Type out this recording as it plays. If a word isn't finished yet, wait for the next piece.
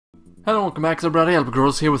Hello, welcome back to everybody.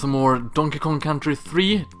 LPGrodus here with some more Donkey Kong Country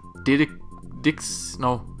 3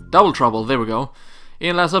 Double Trouble, there we go.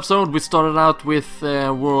 In last episode we started out with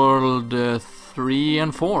world 3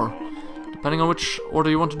 and 4, depending on which order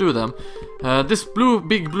you want to do them. This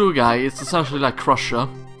big blue guy is essentially like Crusher.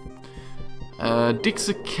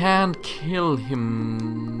 Dixie can kill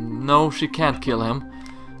him. No, she can't kill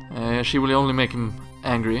him. She will only make him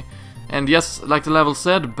angry. And yes, like the level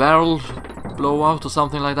said, barrel blowout or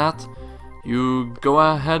something like that. You go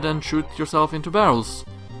ahead and shoot yourself into barrels.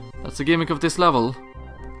 That's the gimmick of this level.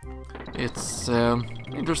 It's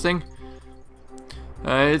interesting.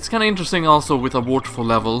 It's kind of interesting also with a waterfall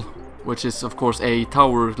level, which is of course a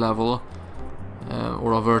tower level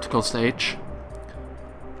or a vertical stage,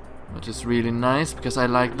 which is really nice because I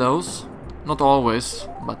like those. Not always,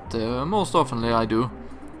 but most often I do,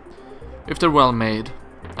 if they're well made.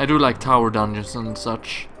 I do like tower dungeons and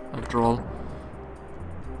such, after all.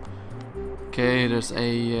 Okay, there's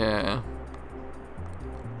a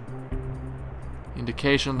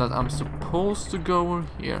indication that I'm supposed to go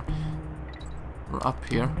here. Or up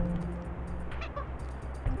here.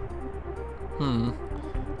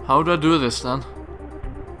 How do I do this then?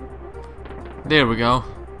 There we go.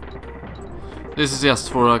 This is just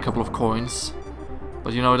for a couple of coins.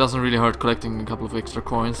 But you know, it doesn't really hurt collecting a couple of extra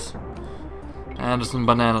coins. And there's some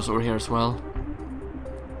bananas over here as well.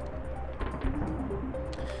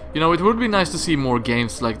 You know, it would be nice to see more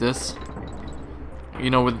games like this. You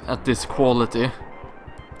know, at this quality.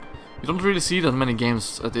 You don't really see that many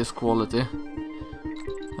games at this quality.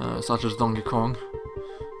 Such as Donkey Kong.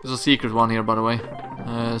 There's a secret one here, by the way.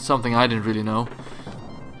 Something I didn't really know.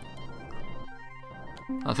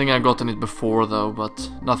 I think I've gotten it before though, but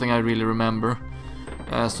nothing I really remember.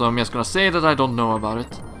 So I'm just gonna say that I don't know about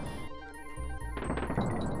it.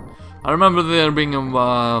 I remember there being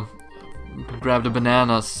a grab the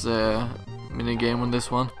bananas minigame on this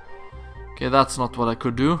one. Okay, that's not what I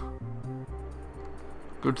could do.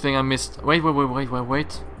 Good thing I missed. Wait.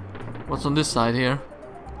 What's on this side here?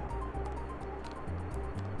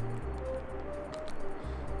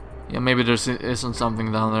 Yeah, maybe there isn't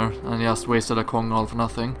something down there, and I just wasted a Kong all for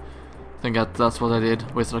nothing. I think that's what I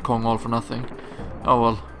did. Wasted a Kong all for nothing. Oh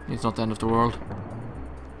well, it's not the end of the world.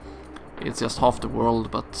 It's just half the world,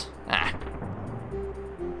 but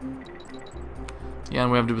yeah,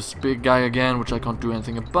 and we have this big guy again, which I can't do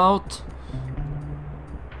anything about.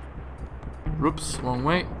 Oops, wrong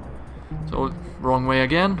way. So, wrong way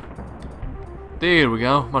again. There we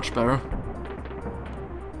go, much better.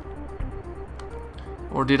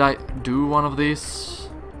 Or did I do one of these?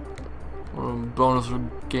 Or bonus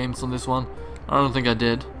games on this one? I don't think I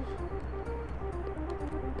did.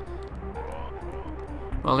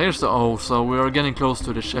 Well, here's the O, so we are getting close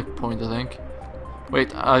to the checkpoint, I think.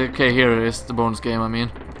 Wait, okay, here it is, the bonus game, I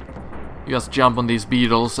mean. You just jump on these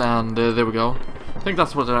beetles and there we go. I think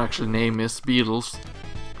that's what their actual name is, beetles.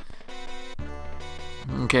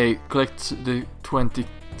 Okay, collect the 20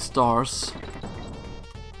 stars.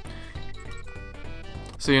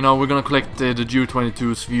 So, you know, we're gonna collect the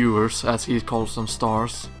Jew22's viewers, as he calls them,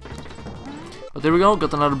 stars. But there we go,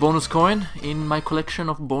 got another bonus coin in my collection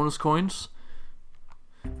of bonus coins.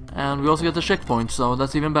 And we also get the checkpoint, so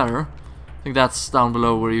that's even better. I think that's down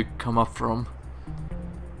below where you come up from.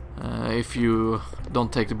 If you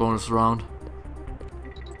don't take the bonus round.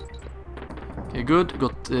 Okay, good.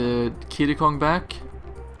 Got Kiddy Kong back.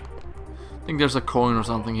 I think there's a coin or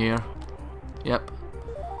something here. Yep.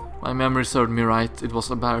 My memory served me right. It was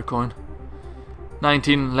a bear coin.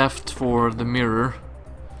 19 left for the mirror.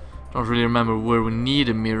 Don't really remember where we need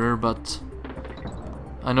a mirror, but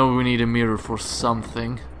I know we need a mirror for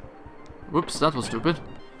something. Whoops, that was stupid.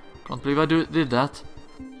 Can't believe I did that.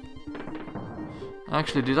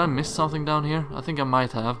 Actually, did I miss something down here? I think I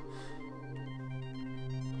might have.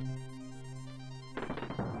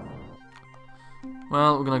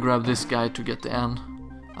 Well, we're gonna grab this guy to get the N.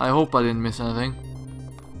 I hope I didn't miss anything.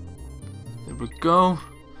 There we go.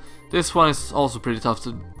 This one is also pretty tough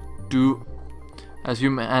to do, as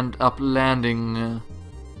you end up landing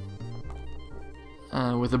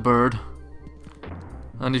with a bird.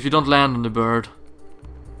 And if you don't land on the bird,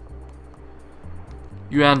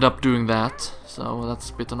 you end up doing that, so that's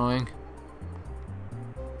a bit annoying.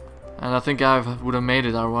 And I think I would have made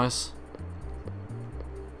it otherwise.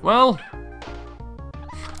 Well,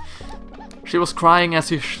 she was crying as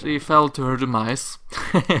she fell to her demise.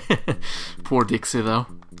 Poor Dixie though.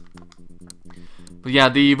 But yeah,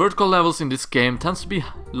 the vertical levels in this game tends to be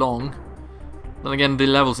long. Then again, the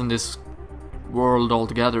levels in this world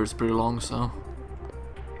altogether is pretty long, so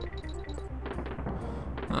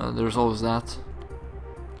there's always that.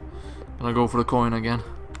 Gonna go for the coin again.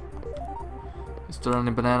 Is there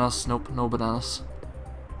any bananas? Nope, no bananas.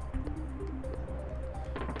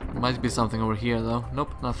 Might be something over here though.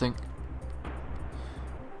 Nope, nothing.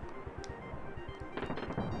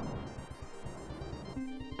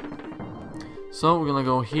 So we're gonna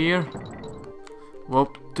go here.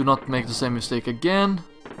 Whoop, do not make the same mistake again.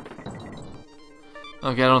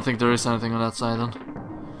 Okay, I don't think there is anything on that side then.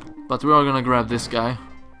 But we are gonna grab this guy.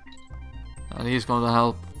 And he's gonna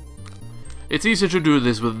help. It's easier to do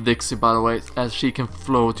this with Dixie, by the way, as she can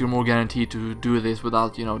float. You're more guaranteed to do this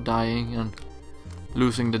without, you know, dying and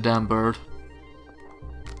losing the damn bird.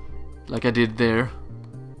 Like I did there.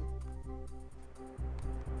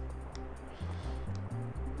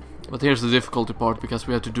 But here's the difficulty part, because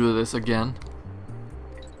we have to do this again.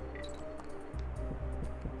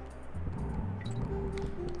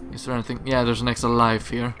 Is there anything? Yeah, there's an extra life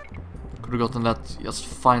here. Could have gotten that just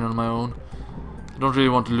fine on my own. I don't really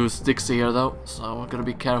want to lose Dixie here though, so I gotta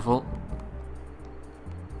be careful.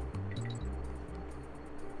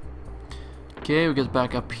 Okay, we get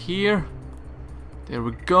back up here. There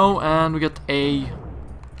we go, and we get a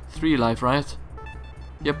 3 life, right?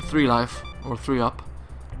 Yep, 3 life, or 3 up.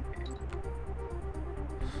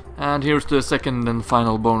 And here's the second and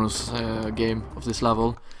final bonus game of this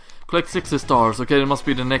level. Collect 60 stars. Okay, there must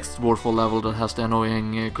be the next waterfall level that has the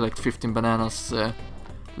annoying collect 15 bananas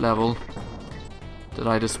level that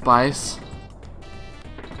I despise.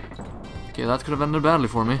 Okay, that could have ended badly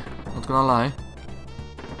for me, not gonna lie.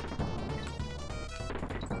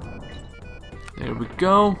 There we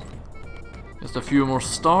go. Just a few more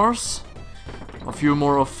stars. A few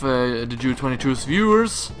more of the Jude 22's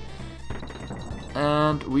viewers.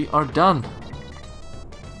 And we are done.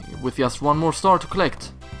 With just 1 more star to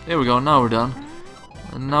collect. There we go, now we're done.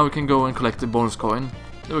 And now we can go and collect the bonus coin.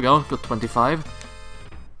 There we go, got 25.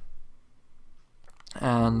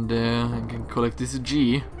 And I can collect this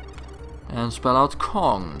G. And spell out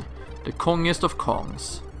Kong. The Kongest of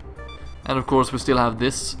Kongs. And of course we still have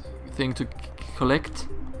this thing to collect.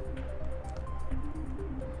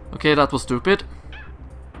 Okay, that was stupid.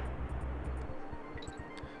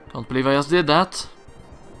 Can't believe I just did that.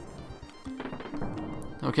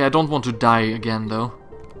 Okay, I don't want to die again though.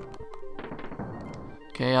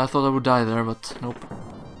 Okay, I thought I would die there, but nope.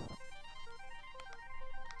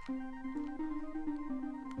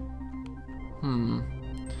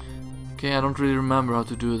 Okay, I don't really remember how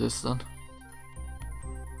to do this then.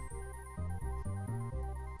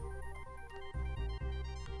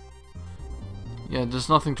 Yeah, there's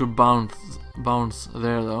nothing to bounce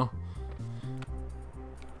there though.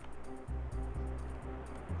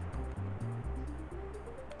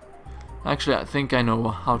 Actually, I think I know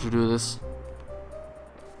how to do this.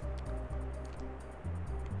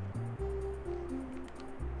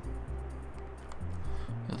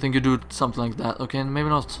 I think you do something like that. Okay, maybe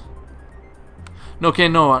not. No, okay,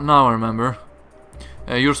 no, now I remember.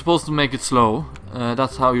 You're supposed to make it slow.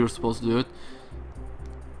 That's how you're supposed to do it.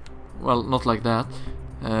 Well, not like that.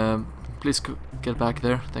 Please get back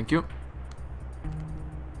there. Thank you.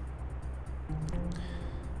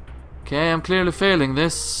 Okay, I'm clearly failing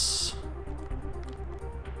this.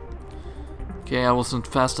 Okay, I wasn't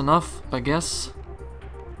fast enough, I guess.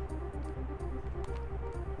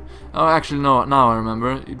 Oh, actually, no, now I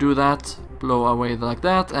remember. You do that, blow away like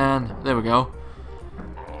that, and there we go.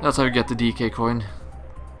 That's how you get the DK coin.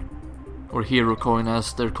 Or hero coin,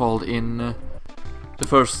 as they're called in the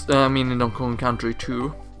first, in Donkey Kong Country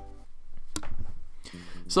 2.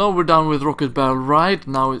 So we're done with Rocket Barrel Ride.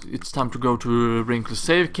 Now it's time to go to Wrinkly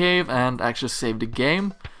Save Cave and actually save the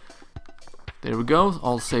game. There we go,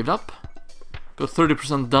 all saved up. Got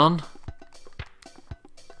 30% done.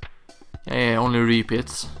 Yeah, only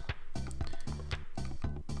repeats.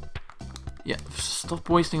 Yeah, stop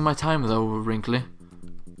wasting my time though, Wrinkly.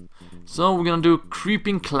 So we're gonna do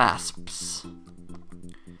Creeping Klasps,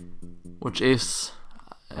 which is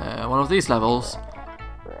one of these levels.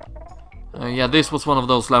 Yeah, this was one of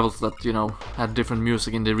those levels that, you know, had different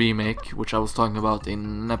music in the remake, which I was talking about in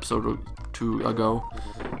an episode or 2 ago.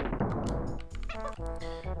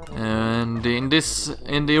 And in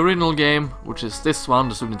the original game, which is this one,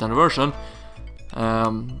 the Super Nintendo version,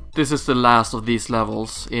 this is the last of these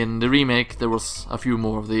levels. In the remake there was a few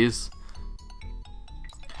more of these.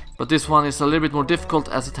 But this one is a little bit more difficult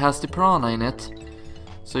as it has the piranha in it.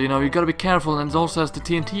 So, you know, you gotta be careful, and it also has the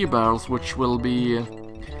TNT barrels, which will be...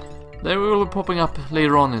 they will be popping up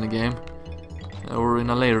later on in the game. Or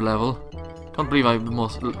in a later level. Can't believe I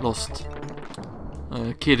lost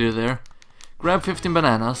Kiddy there. Grab 15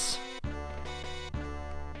 bananas.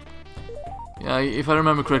 Yeah, if I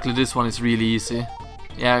remember correctly, this one is really easy.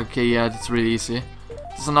 Yeah, okay, yeah, it's really easy.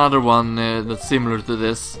 There's another one that's similar to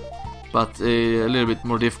this. but a little bit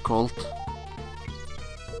more difficult.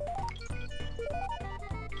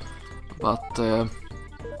 But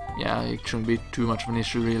yeah, it shouldn't be too much of an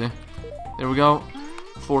issue really. There we go.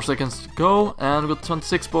 4 seconds to go, and we got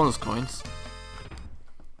 26 bonus coins.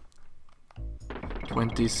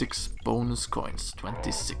 26 bonus coins,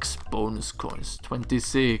 26 bonus coins,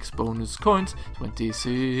 26 bonus coins,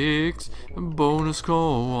 26 bonus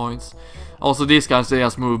coins. Also, these guys, they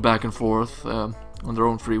just move back and forth on their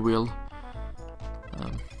own free will.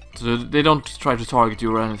 So they don't try to target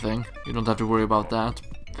you or anything. You don't have to worry about that.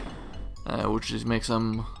 Which just makes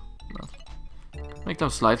them... make them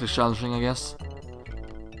slightly challenging, I guess.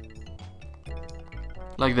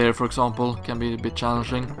 Like there, for example, can be a bit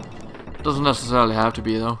challenging. Doesn't necessarily have to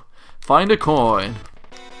be, though. Find a coin!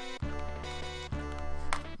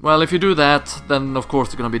 Well, if you do that, then of course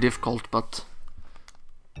it's gonna be difficult, but...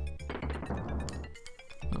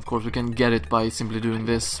 of course we can get it by simply doing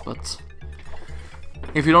this, but...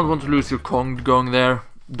 if you don't want to lose your coin going there,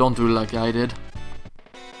 don't do it like I did.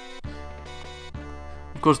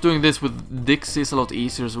 Of course, doing this with Dixie is a lot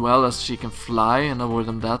easier as well, as she can fly and avoid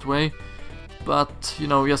them that way. But, you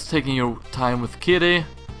know, just taking your time with Kitty,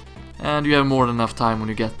 and you have more than enough time when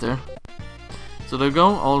you get there. So there you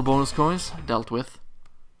go, all bonus coins dealt with.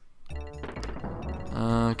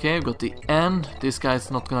 Okay, we got the end. This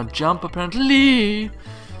guy's not gonna jump apparently.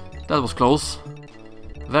 That was close.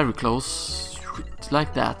 Very close.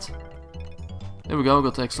 Like that. There we go,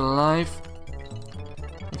 got the extra life.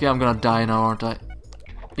 Okay, I'm gonna die now, aren't I?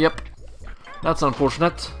 Yep. That's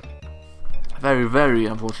unfortunate. Very, very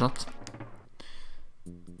unfortunate.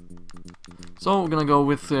 So we're gonna go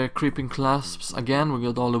with creeping Klasps again. We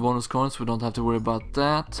got all the bonus coins, we don't have to worry about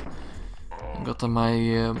that. I got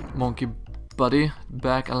my monkey buddy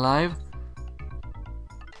back alive.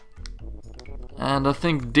 And I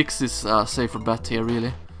think Dix is a safer bet here,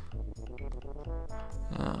 really.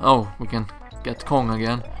 Oh, we can get Kong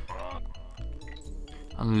again.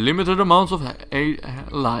 Unlimited amounts of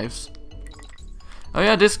lives. Oh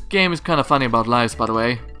yeah, this game is kind of funny about lives, by the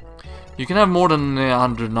way. You can have more than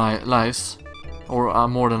 100 lives. Or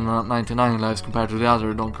more than 99 lives compared to the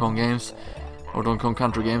other Donkey Kong games. Or Donkey Kong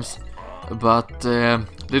Country games. But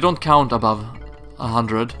they don't count above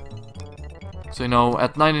 100. So, you know,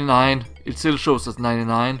 at 99, it still shows as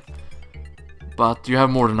 99. But you have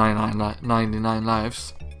more than 99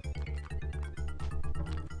 lives.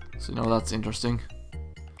 So, you know, that's interesting.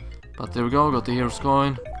 But there we go, got the hero's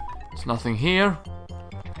coin. There's nothing here.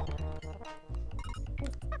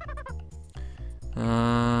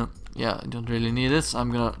 Yeah, I don't really need this. I'm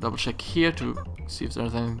gonna double check here to see if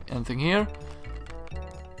there's anything here.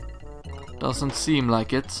 Doesn't seem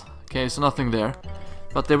like it. Okay, so nothing there.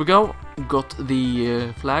 But there we go. Got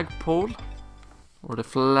the flagpole. Or the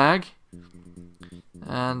flag.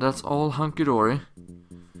 And that's all hunky-dory.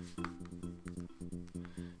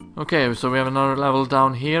 Okay, so we have another level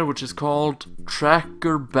down here, which is called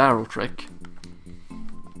Tracker Barrel Trick.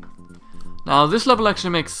 Now, this level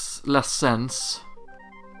actually makes less sense.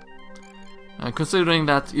 Considering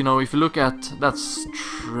that, you know, if you look at... that's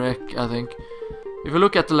Trek, I think. If you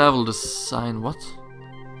look at the level design... what?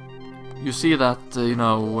 You see that, you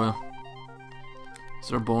know... is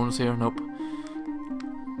there a bonus here? Nope.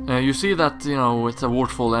 You see that, you know, it's a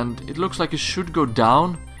waterfall and it looks like it should go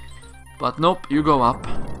down. But nope, you go up.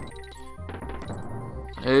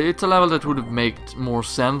 It's a level that would have made more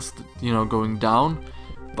sense, you know, going down.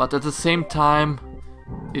 But at the same time,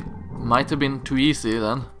 it might have been too easy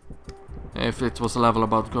then. If it was a level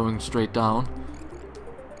about going straight down.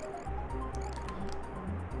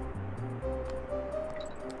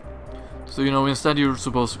 So, you know, instead you're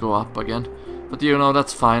supposed to go up again. But, you know,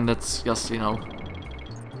 that's fine. That's just, you know,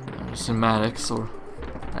 cinematics or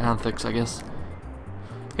antics, I guess.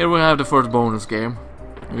 Here we have the first bonus game.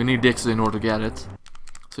 We need Dixie in order to get it.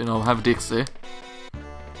 So, you know, have Dixie.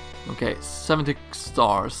 Okay, 70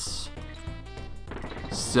 stars.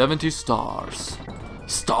 70 stars.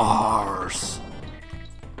 Stars!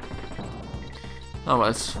 Oh, well,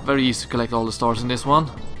 it's very easy to collect all the stars in this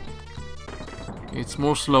one. It's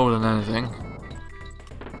more slow than anything.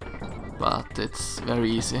 But it's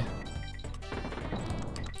very easy.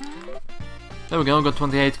 There we go, got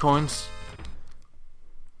 28 coins.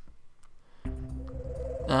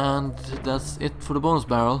 And that's it for the bonus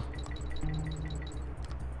barrel.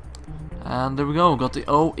 And there we go, got the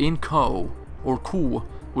O in Cove. Or ko,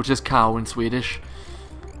 which is cow in Swedish.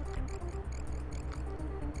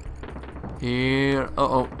 Here,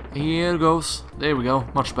 here goes. There we go,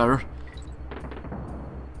 much better.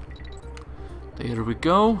 There we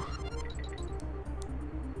go.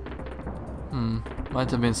 Might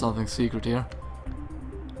have been something secret here.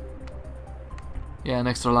 Yeah, an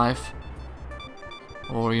extra life.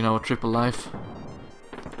 Or, you know, a triple life.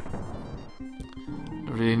 Don't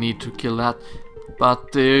really need to kill that.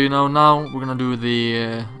 But, you know, now we're gonna do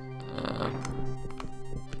the...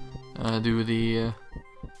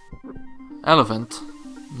 elephant.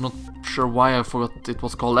 I'm not sure why I forgot it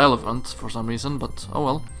was called elephant for some reason, but oh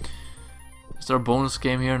well. Is there a bonus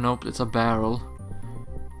game here? Nope, it's a barrel.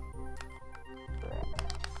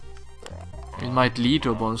 It might lead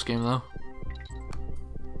to a bonus game though.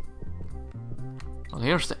 Well,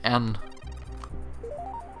 here's the N.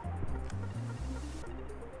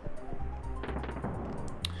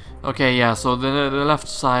 Okay, yeah, so the left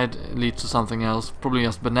side leads to something else. Probably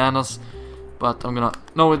just bananas. But I'm gonna...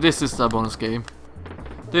 No, this is the bonus game.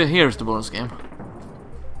 Here's the bonus game.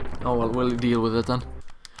 Oh well, we'll deal with it then.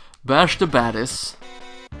 Bash the baddies.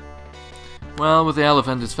 Well, with the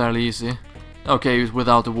elephant it's fairly easy. Okay,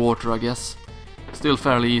 without the water I guess. Still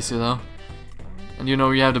fairly easy though. And you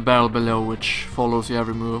know you have the barrel below which follows you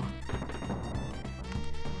every move.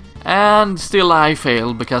 And still I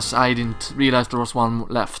failed because I didn't realize there was one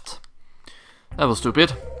left. That was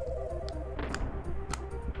stupid.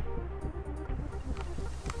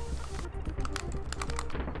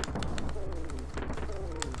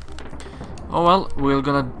 Oh well, we're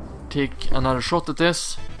gonna take another shot at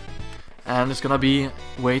this. And it's gonna be,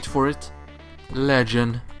 wait for it,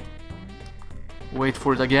 legend. Wait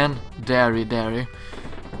for it again, dairy.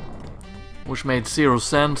 Which made 0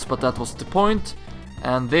 sense, but that was the point.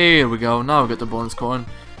 And there we go, now we got the bonus coin.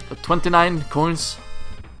 29 coins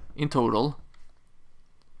in total.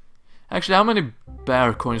 Actually, how many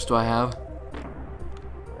bear coins do I have?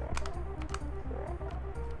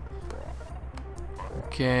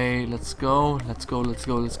 Okay, let's go.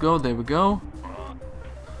 There we go.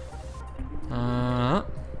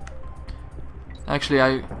 Actually,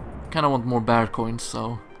 I kind of want more bear coins,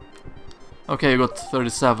 so... Okay, I got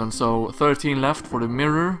 37, so 13 left for the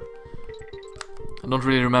mirror. I don't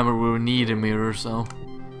really remember we need a mirror, so...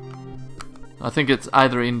 I think it's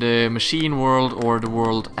either in the machine world or the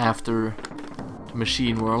world after the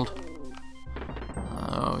machine world.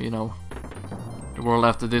 You know, the world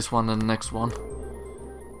after this one and the next one.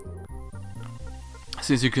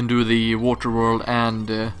 Since you can do the water world and...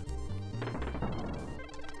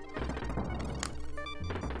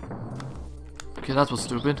 Okay, that was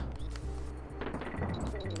stupid.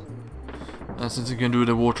 Since you can do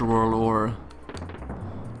the water world or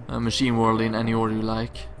machine world in any order you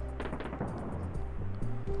like.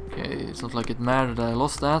 Okay, it's not like it mattered that I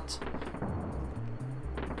lost that.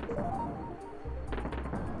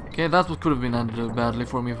 Okay, that could have been ended badly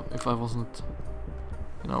for me if I wasn't,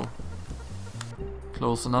 you know,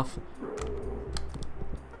 close enough.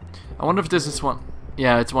 I wonder if this is one...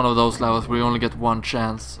 Yeah, it's one of those levels where you only get one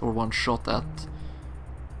chance or one shot at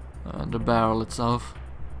the barrel itself.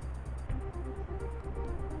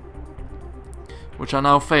 Which I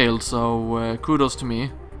now failed, so kudos to me.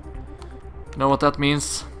 You know what that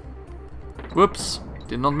means? Whoops,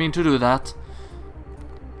 did not mean to do that.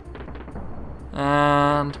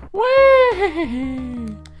 And...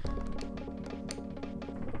 Whee!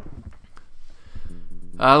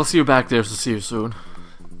 I'll see you back there, so see you soon.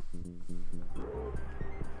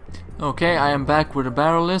 Okay, I am back where the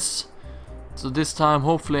barrel is. So this time,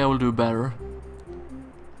 hopefully I will do better.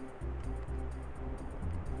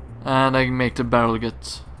 And I can make the barrel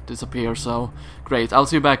disappear, so... Great, I'll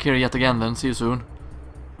see you back here yet again then, see you soon.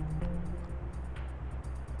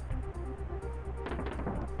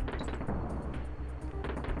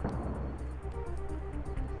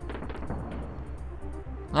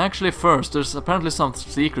 Actually first, there's apparently some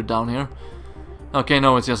secret down here. Okay,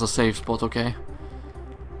 no, it's just a safe spot, okay.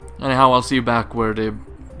 Anyhow, I'll see you back where the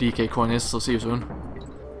DK coin is, so see you soon.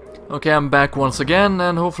 Okay, I'm back once again,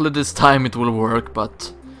 and hopefully this time it will work,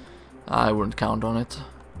 but I wouldn't count on it.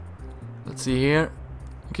 Let's see here.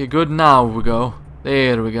 Okay, good, now we go.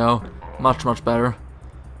 There we go. Much better.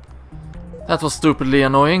 That was stupidly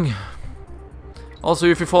annoying. Also,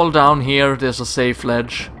 if you fall down here, there's a safe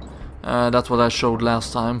ledge. That's what I showed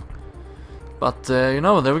last time. But, you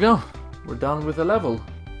know, there we go. We're done with the level.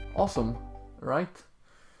 Awesome, right?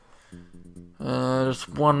 There's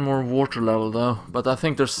one more water level though, but I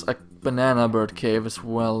think there's a banana bird cave as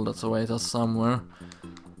well that's awaiting us somewhere.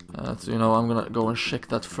 So, you know, I'm gonna go and check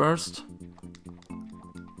that first.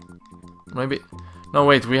 Maybe... No,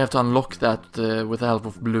 wait, we have to unlock that with the help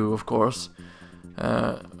of blue, of course.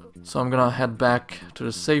 So I'm gonna head back to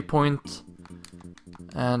the save point.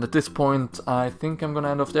 And at this point, I think I'm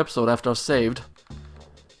gonna end off the episode after I've saved.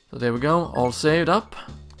 So there we go, all saved up.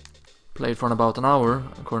 Played for about an hour,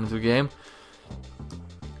 according to the game.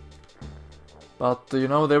 But, you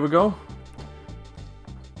know, there we go.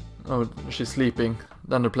 Oh, she's sleeping.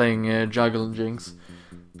 Then they're playing Juggle and Jinx.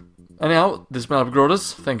 Anyhow, this has been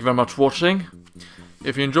LPGrodus. Thank you very much for watching.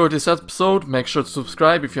 If you enjoyed this episode, make sure to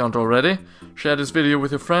subscribe if you aren't already. Share this video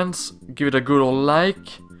with your friends. Give it a good old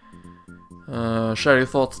like. Share your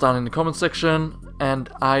thoughts down in the comment section. And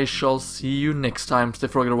I shall see you next time. Stay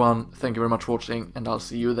frogger1. Thank you very much for watching. And I'll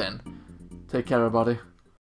see you then. Take care, everybody.